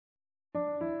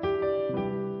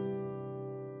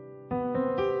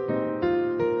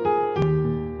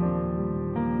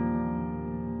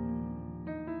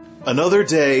Another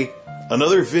day,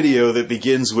 another video that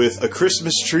begins with a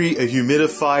Christmas tree, a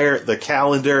humidifier, the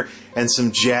calendar, and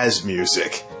some jazz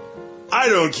music. I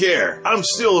don't care. I'm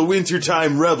still a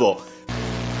wintertime rebel.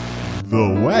 The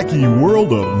wacky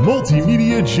world of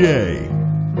MultimediaJay.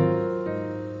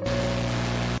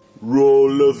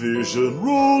 Roll-a-vision.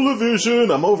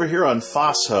 I'm over here on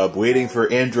FossHub waiting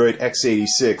for Android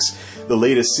x86, the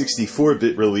latest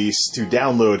 64-bit release, to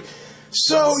download.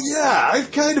 So yeah,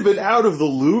 I've kind of been out of the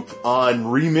loop on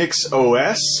Remix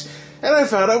OS, and I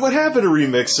found out what happened to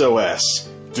Remix OS.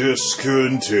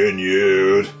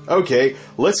 Discontinued. Okay,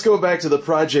 let's go back to the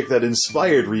project that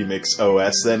inspired Remix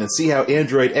OS then and see how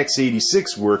Android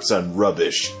x86 works on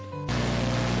rubbish.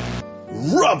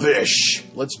 Rubbish!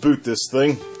 Let's boot this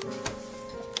thing.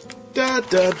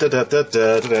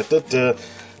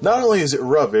 Not only is it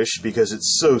rubbish because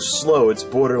it's so slow it's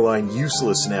borderline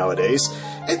useless nowadays,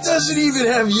 it doesn't even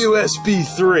have USB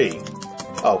 3.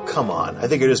 Oh, come on. I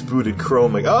think I just booted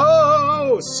Chrome.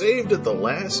 Oh, saved at the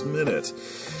last minute.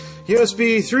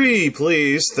 USB 3,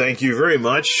 please. Thank you very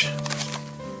much.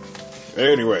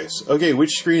 Anyways, okay,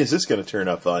 which screen is this going to turn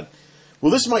up on?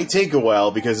 Well, this might take a while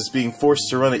because it's being forced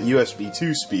to run at USB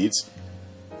 2 speeds.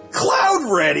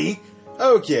 Cloud ready?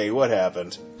 Okay, what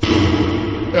happened?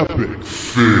 Epic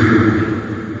fail.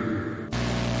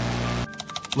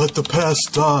 Let the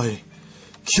past die.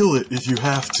 Kill it if you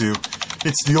have to.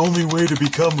 It's the only way to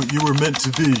become what you were meant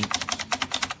to be.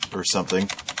 Or something.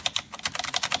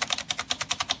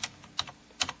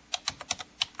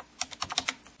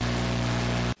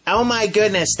 Oh my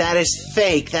goodness, that is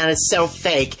fake. That is so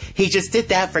fake. He just did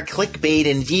that for clickbait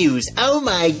and views. Oh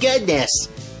my goodness.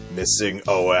 Missing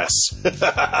OS.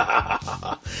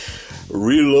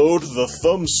 Reload the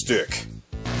thumbstick.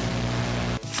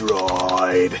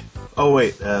 Droid. Oh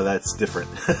wait, that's different.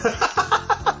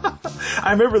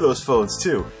 I remember those phones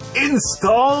too.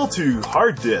 Install to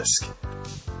hard disk.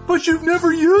 But you've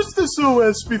never used this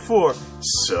OS before.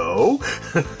 So?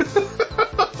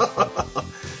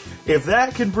 If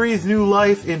that can breathe new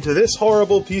life into this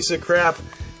horrible piece of crap,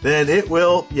 then it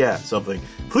will, yeah, something.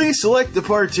 Please select the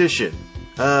partition.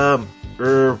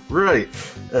 Right.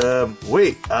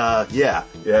 Yeah,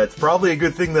 it's probably a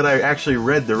good thing that I actually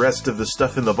read the rest of the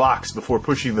stuff in the box before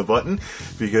pushing the button,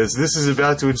 because this is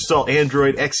about to install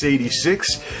Android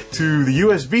x86 to the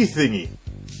USB thingy.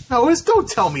 Now, don't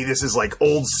tell me this is like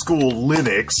old school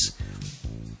Linux,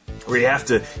 where you have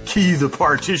to key the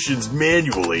partitions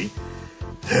manually.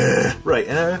 Right.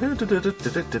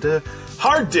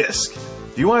 Hard disk.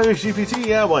 Do you want a GPT?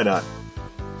 Yeah, why not?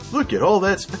 Look at all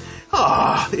that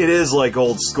it is like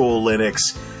old school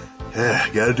Linux.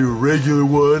 Gotta do a regular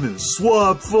one and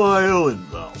swap file and,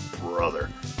 oh, brother.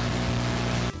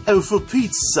 Oh, for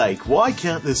Pete's sake, why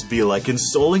can't this be like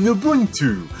installing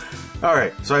Ubuntu?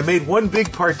 Alright, so I made one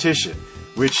big partition,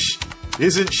 which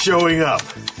isn't showing up.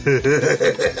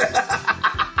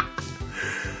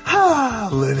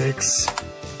 Linux.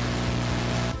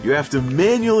 You have to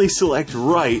manually select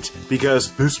right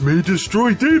because this may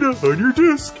destroy data on your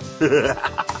disk.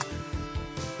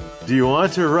 Do you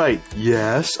want to write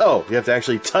yes? Oh, you have to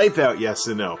actually type out yes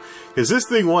and no. Because this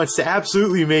thing wants to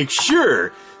absolutely make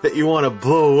sure that you want to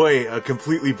blow away a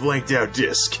completely blanked out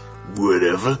disk.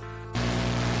 Whatever.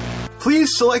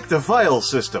 Please select the file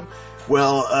system.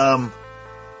 Well,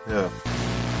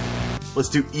 let's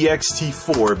do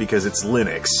ext4 because it's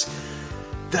Linux.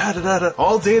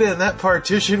 All data in that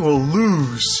partition will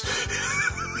lose.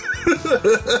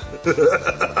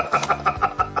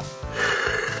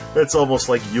 That's almost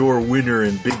like your winner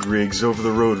in big rigs over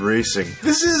the road racing.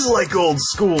 This is like old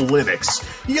school Linux.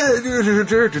 You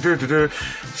gotta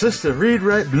system read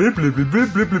write blah blah blah blah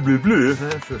blah blah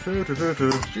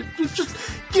blah. Just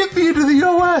get me into the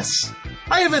OS.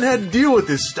 I haven't had to deal with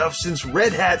this stuff since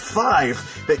Red Hat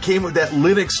 5 that came with that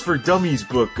Linux for Dummies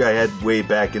book I had way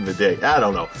back in the day. I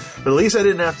don't know. But at least I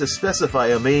didn't have to specify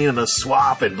a main and a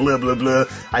swap and blah blah blah.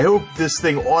 I hope this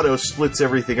thing auto splits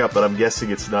everything up, but I'm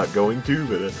guessing it's not going to.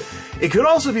 But it could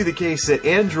also be the case that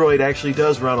Android actually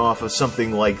does run off of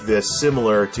something like this,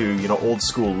 similar to, old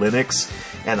school Linux.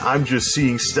 And I'm just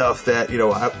seeing stuff that,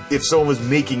 if someone was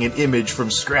making an image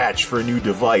from scratch for a new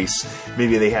device,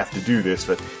 maybe they have to do this,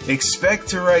 but expect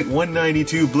to write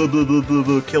 192 blah blah blah blah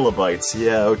blah kilobytes.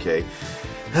 Yeah, okay.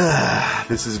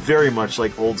 This is very much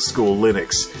like old school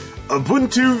Linux.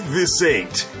 Ubuntu, this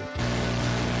ain't.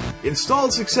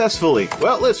 Installed successfully.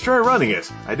 Well, let's try running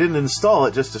it. I didn't install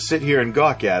it just to sit here and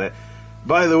gawk at it.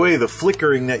 By the way, the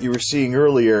flickering that you were seeing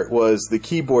earlier was the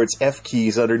keyboard's F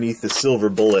keys underneath the silver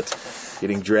bullet.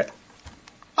 Getting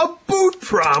a boot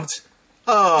prompt?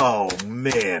 Oh,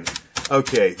 man.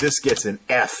 Okay, this gets an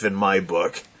F in my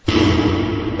book.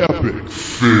 Epic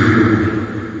fail.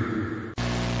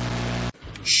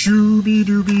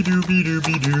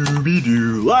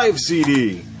 Shooby-dooby-dooby-dooby-dooby-doo. Live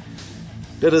CD.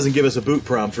 That doesn't give us a boot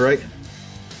prompt, right?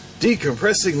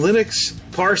 Decompressing Linux,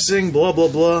 parsing, blah blah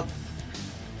blah.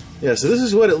 Yeah, so this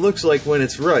is what it looks like when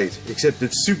it's right, except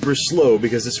it's super slow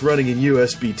because it's running in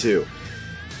USB 2.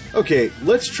 Okay,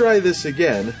 let's try this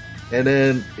again, and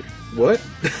then... What?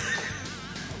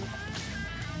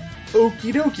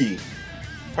 Okie dokie.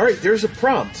 Alright, there's a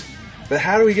prompt. But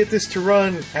how do we get this to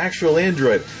run actual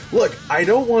Android? Look, I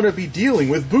don't want to be dealing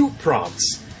with boot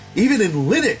prompts. Even in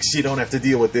Linux, you don't have to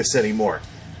deal with this anymore.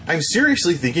 I'm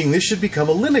seriously thinking this should become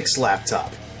a Linux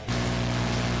laptop.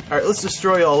 Alright, let's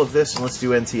destroy all of this and let's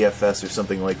do NTFS or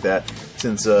something like that,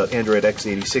 since Android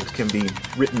x86 can be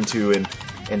written to in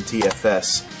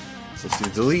NTFS. So let's do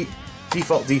delete,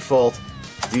 default, default,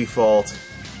 default,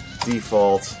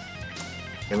 default,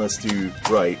 and let's do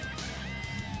write.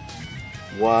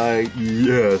 Why,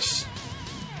 yes.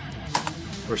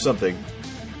 Or something.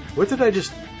 What did I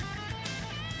just...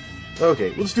 Okay,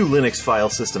 we'll just do Linux file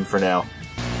system for now.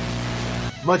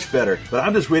 Much better, but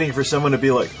I'm just waiting for someone to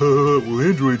be like, well,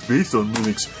 Android's based on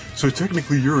Linux, so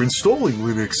technically you're installing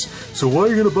Linux, so why are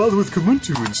you gonna bother with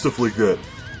Kubuntu and stuff like that?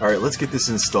 Alright, let's get this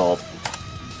installed.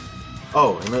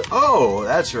 Oh, and oh,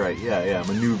 that's right, yeah,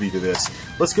 I'm a newbie to this.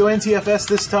 Let's go NTFS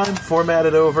this time, format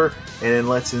it over, and then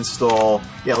let's install,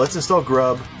 let's install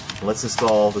grub, and let's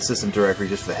install the system directory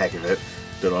just for the heck of it.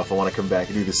 Don't know if I want to come back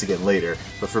and do this again later,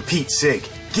 but for Pete's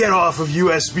sake, get off of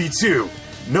USB 2!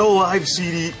 No live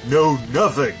CD, no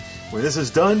nothing! When this is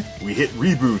done, we hit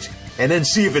reboot, and then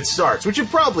see if it starts, which it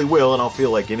probably will, and I'll feel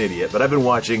like an idiot, but I've been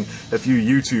watching a few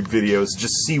YouTube videos to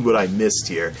just see what I missed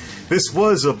here. This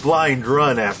was a blind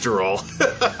run, after all.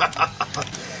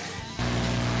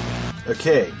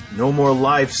 Okay, no more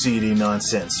live CD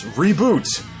nonsense.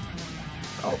 Reboot!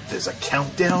 Oh, there's a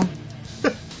countdown?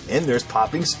 And there's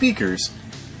popping speakers.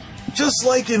 Just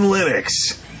like in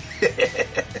Linux.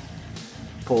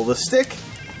 Pull the stick.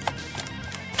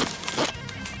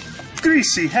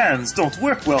 Greasy hands don't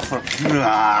work well for...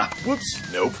 Whoops,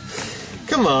 nope.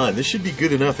 Come on, this should be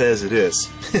good enough as it is.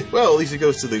 Well, at least it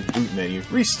goes to the boot menu.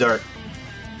 Restart.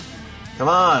 Come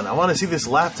on, I want to see this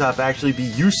laptop actually be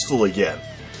useful again.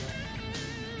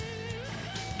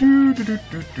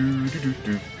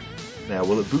 Now,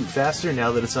 will it boot faster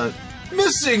now that it's on...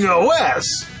 Missing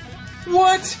OS?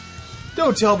 What?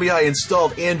 Don't tell me I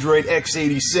installed Android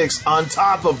x86 on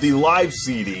top of the live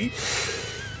CD.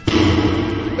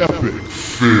 Epic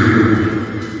fail.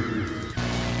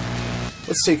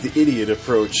 Let's take the idiot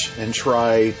approach and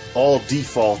try all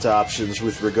default options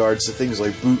with regards to things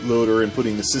like bootloader and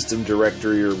putting the system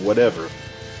directory or whatever.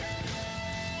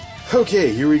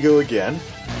 Okay, here we go again.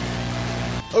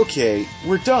 Okay,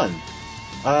 we're done.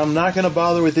 I'm not going to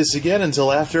bother with this again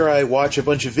until after I watch a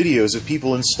bunch of videos of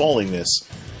people installing this.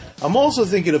 I'm also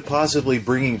thinking of possibly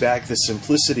bringing back the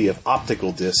simplicity of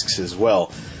optical discs as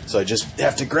well. So I just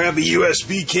have to grab a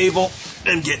USB cable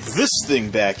and get this thing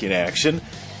back in action.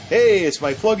 Hey, it's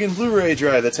my plug-in Blu-ray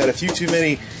drive that's had a few too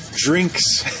many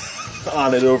drinks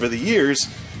on it over the years.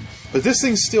 But this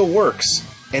thing still works.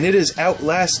 And it has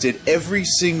outlasted every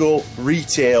single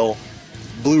retail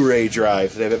Blu-ray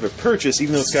drive that I've ever purchased,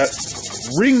 even though it's got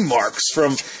ring marks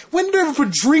from... When did I ever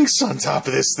put drinks on top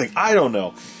of this thing? I don't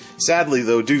know. Sadly,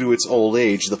 though, due to its old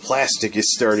age, the plastic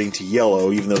is starting to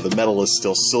yellow, even though the metal is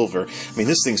still silver. I mean,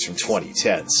 this thing's from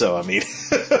 2010, so, I mean...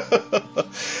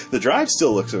 The drive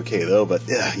still looks okay, though, but,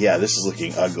 yeah, this is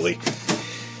looking ugly.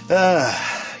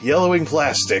 Yellowing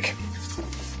plastic.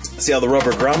 See how the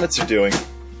rubber grommets are doing?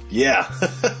 Yeah.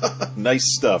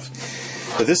 Nice stuff.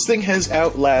 But this thing has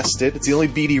outlasted. It's the only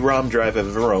BD-ROM drive I've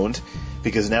ever owned,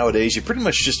 because nowadays you pretty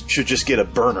much should just get a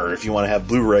burner if you want to have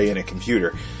Blu-ray in a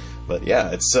computer. But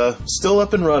yeah, it's still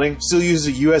up and running, still uses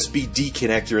a USB-D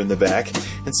connector in the back,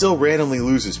 and still randomly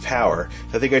loses power.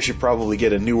 I think I should probably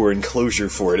get a newer enclosure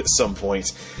for it at some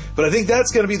point. But I think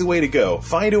that's going to be the way to go.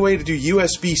 Find a way to do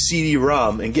USB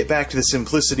CD-ROM and get back to the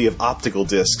simplicity of optical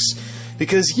discs.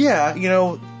 Because yeah, you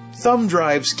know, thumb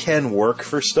drives can work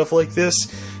for stuff like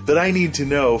this, but I need to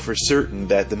know for certain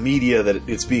that the media that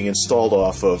it's being installed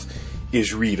off of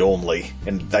is read-only,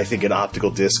 and I think an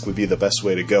optical disc would be the best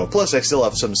way to go. Plus, I still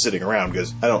have some sitting around,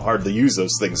 because I don't hardly use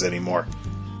those things anymore.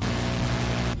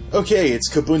 Okay,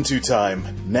 it's Kubuntu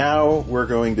time. Now we're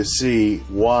going to see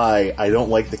why I don't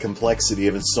like the complexity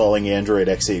of installing Android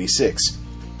x86.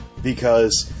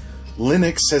 Because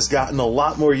Linux has gotten a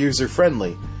lot more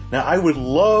user-friendly. Now, I would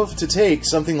love to take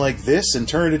something like this and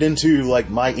turn it into, like,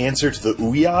 my answer to the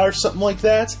Ouya or something like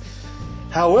that.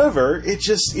 However,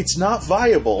 it's not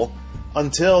viable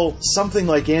until something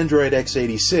like Android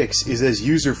x86 is as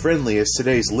user-friendly as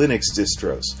today's Linux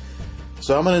distros.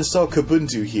 So I'm going to install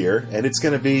Kubuntu here, and it's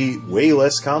going to be way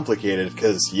less complicated,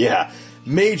 because, yeah,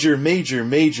 major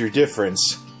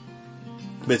difference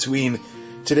between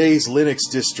today's Linux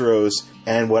distros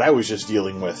and what I was just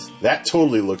dealing with. That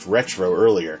totally looked retro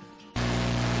earlier.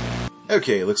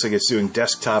 Okay, looks like it's doing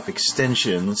desktop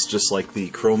extensions, just like the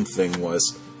Chrome thing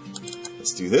was.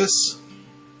 Let's do this.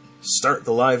 Start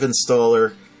the live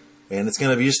installer, and it's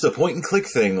going to be just a point-and-click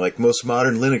thing like most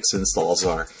modern Linux installs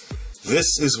are.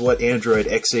 This is what Android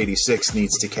x86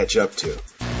 needs to catch up to.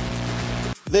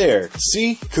 There,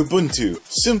 see? Kubuntu.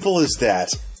 Simple as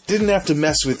that. Didn't have to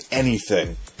mess with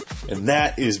anything. And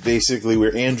that is basically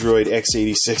where Android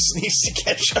x86 needs to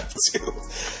catch up to.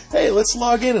 Hey, let's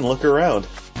log in and look around.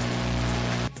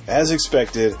 As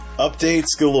expected,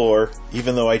 updates galore,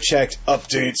 even though I checked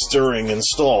updates during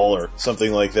install or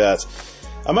something like that.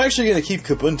 I'm actually going to keep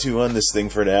Kubuntu on this thing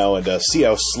for now and see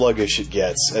how sluggish it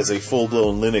gets as a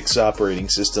full-blown Linux operating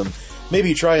system.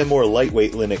 Maybe try a more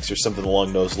lightweight Linux or something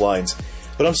along those lines.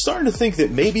 But I'm starting to think that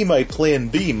maybe my plan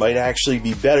B might actually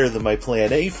be better than my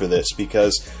plan A for this,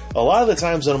 because a lot of the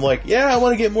times when I'm like, yeah, I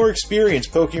want to get more experience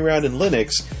poking around in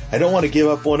Linux, I don't want to give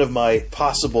up one of my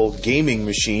possible gaming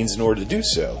machines in order to do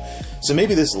so. So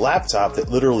maybe this laptop that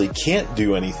literally can't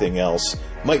do anything else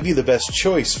might be the best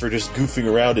choice for just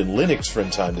goofing around in Linux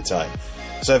from time to time.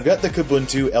 So I've got the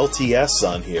Kubuntu LTS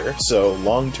on here, so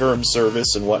long-term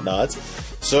service and whatnot.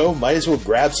 So might as well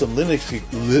grab some Linux.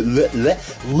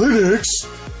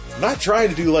 I'm not trying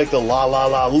to do like the la la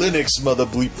la Linux mother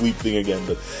bleep bleep thing again,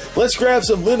 but let's grab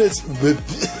some Linux.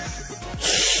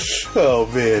 Oh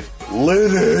man,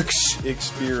 Linux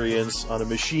experience on a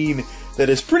machine that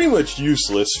is pretty much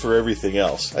useless for everything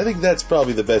else. I think that's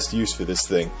probably the best use for this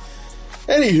thing.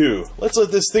 Anywho, let's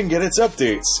let this thing get its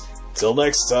updates. Till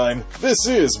next time, this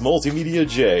is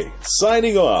MultimediaJay,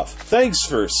 signing off. Thanks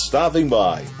for stopping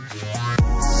by.